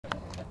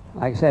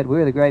Like I said,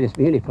 we're the greatest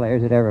muni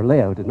players that ever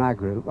lived in my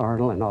group,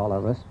 Arnold and all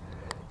of us.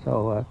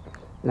 So and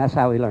that's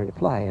how we learned to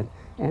play.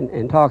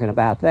 And talking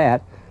about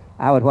that,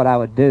 what I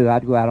would do,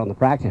 I'd go out on the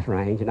practice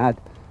range and I'd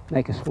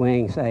make a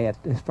swing, say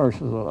at this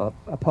first little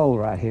a pole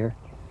right here.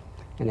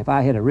 And if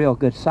I hit a real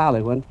good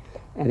solid one,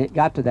 and it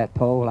got to that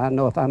pole, I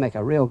know if I make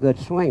a real good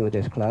swing with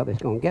this club,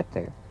 it's going to get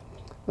there.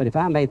 But if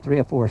I made 3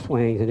 or 4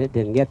 swings and it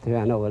didn't get there,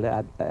 I know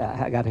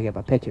I got to get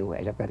my pitching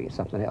wedge. I've got to get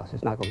something else.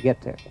 It's not going to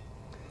get there.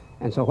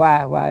 And so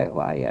why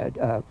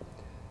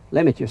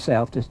limit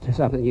yourself to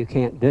something you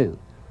can't do?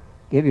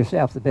 Give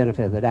yourself the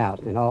benefit of the doubt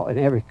in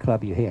every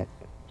club you hit.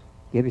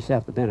 Give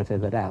yourself the benefit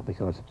of the doubt,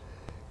 because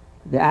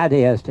the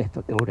idea is to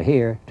go to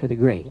here to the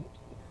green,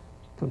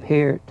 from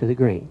here to the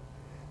green.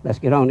 Let's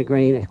get on the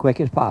green as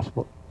quick as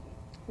possible,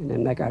 and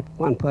then make our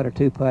 1 putt or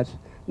 2 putts,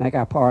 make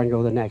our par and go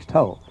to the next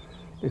hole.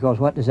 Because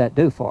what does that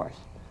do for us?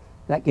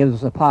 That gives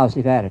us a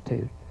positive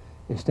attitude.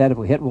 Instead of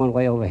we hit one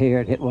way over here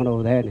and hit one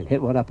over there and then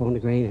hit one up on the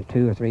green and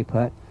 2 or 3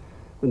 putt,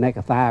 we make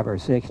a 5 or a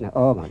 6 and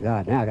oh my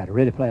God, now I got to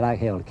really play like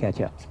hell to catch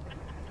up.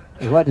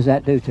 And what does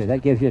that do to you?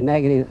 That gives you a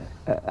negative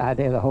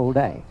idea the whole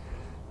day.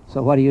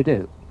 So what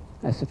do?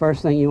 That's the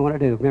first thing you want to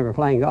do. Remember,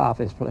 playing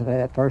golf is play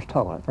that first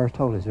hole. That first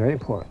hole is very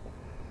important.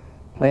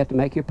 Play it to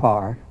make your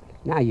par.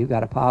 Now you've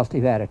got a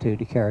positive attitude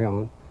to carry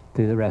on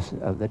through the rest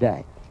of the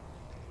day.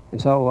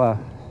 And so,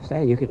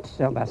 Stan, you can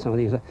tell about some of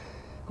these. Of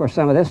course,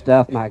 some of this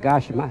stuff, my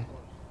gosh,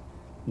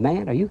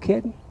 man, are you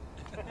kidding?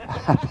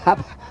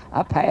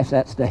 I passed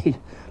that stage.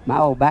 My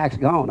old back's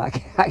gone. I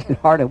can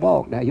hardly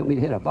walk now. You want me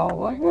to hit a ball?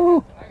 What?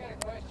 Woo! I got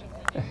a question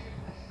for you.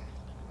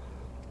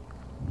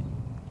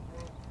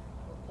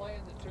 We're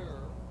playing the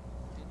tour,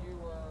 and you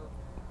were,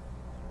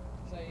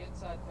 say,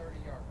 inside 30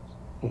 yards.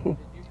 Mm-hmm. Did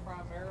you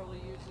primarily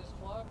use this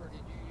club, or did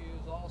you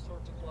use all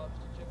sorts of clubs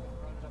to chip it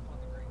and run it up on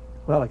the green?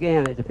 Well,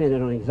 again, it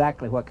depended on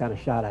exactly what kind of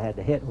shot I had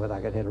to hit. Whether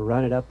I could hit a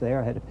run it up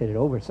there, I had to hit it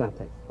over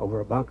something, over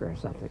a bunker or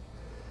something.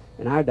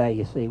 In our day,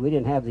 you see, we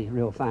didn't have these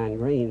real fine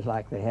greens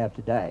like they have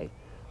today,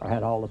 or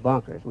had all the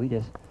bunkers. We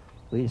just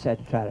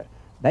had to try to,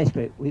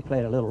 basically, we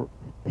played a little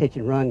pitch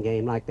and run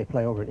game like they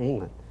play over in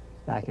England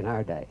back in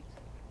our day,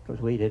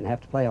 because we didn't have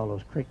to play all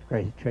those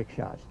crazy trick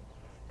shots,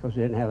 because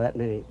we didn't have that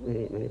many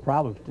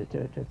problems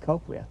to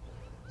cope with.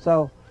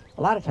 So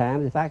a lot of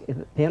times, if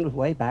the pin was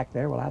way back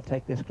there, well, I'd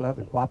take this club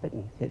and whop it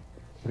and hit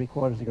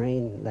 3/4 of the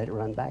green and let it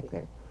run back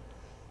there.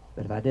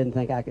 But if I didn't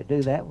think I could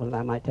do that, well,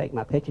 I might take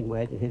my pitching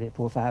wedge and hit it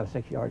 4, 5,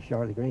 6 yards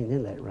short of the green, and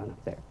then let it run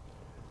up there.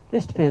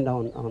 Just depend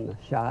on the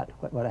shot.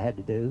 What I had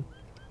to do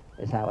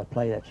is how I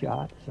play that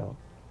shot. So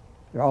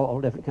there are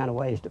all different kind of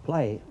ways to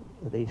play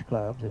with these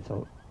clubs, and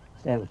so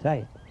Stan will tell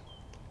you.